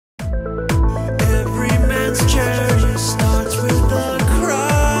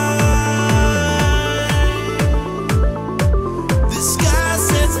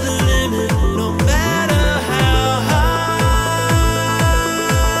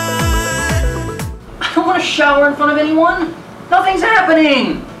shower in front of anyone? Nothing's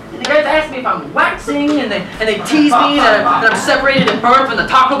happening. The guys ask me if I'm waxing, and they tease me that I'm separated at birth from the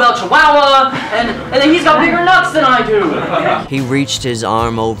Taco Bell Chihuahua, and that he's got bigger nuts than I do. He reached his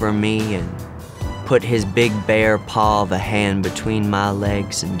arm over me and put his big bare paw of a hand between my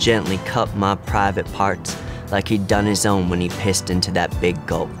legs and gently cupped my private parts like he'd done his own when he pissed into that big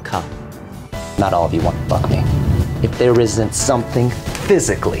gulp cup. Not all of you want to fuck me. If there isn't something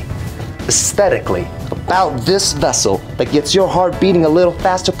physically, aesthetically, about this vessel that gets your heart beating a little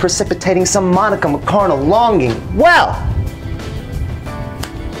faster, precipitating some modicum of carnal longing, well,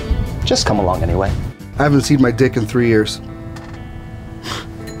 just come along anyway. I haven't seen my dick in 3 years.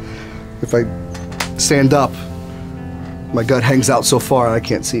 If I stand up, my gut hangs out so far I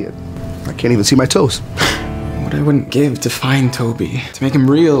can't see it. I can't even see my toes. What I wouldn't give to find Toby, to make him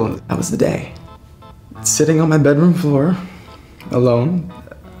real, that was the day. Sitting on my bedroom floor, alone,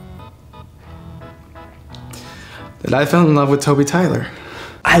 that I fell in love with Toby Tyler.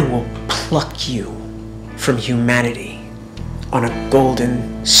 I will pluck you from humanity on a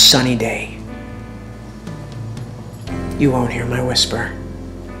golden, sunny day. You won't hear my whisper.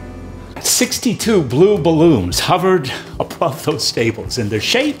 62 blue balloons hovered above those stables in the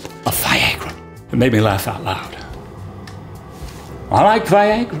shape of Viagra. It made me laugh out loud. I like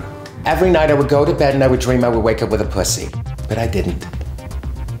Viagra. Every night I would go to bed and I would dream I would wake up with a pussy. But I didn't.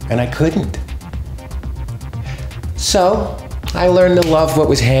 And I couldn't. So, I learned to love what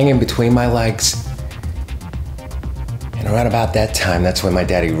was hanging between my legs. And around about that time, that's when my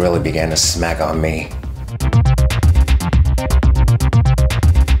daddy really began to smack on me.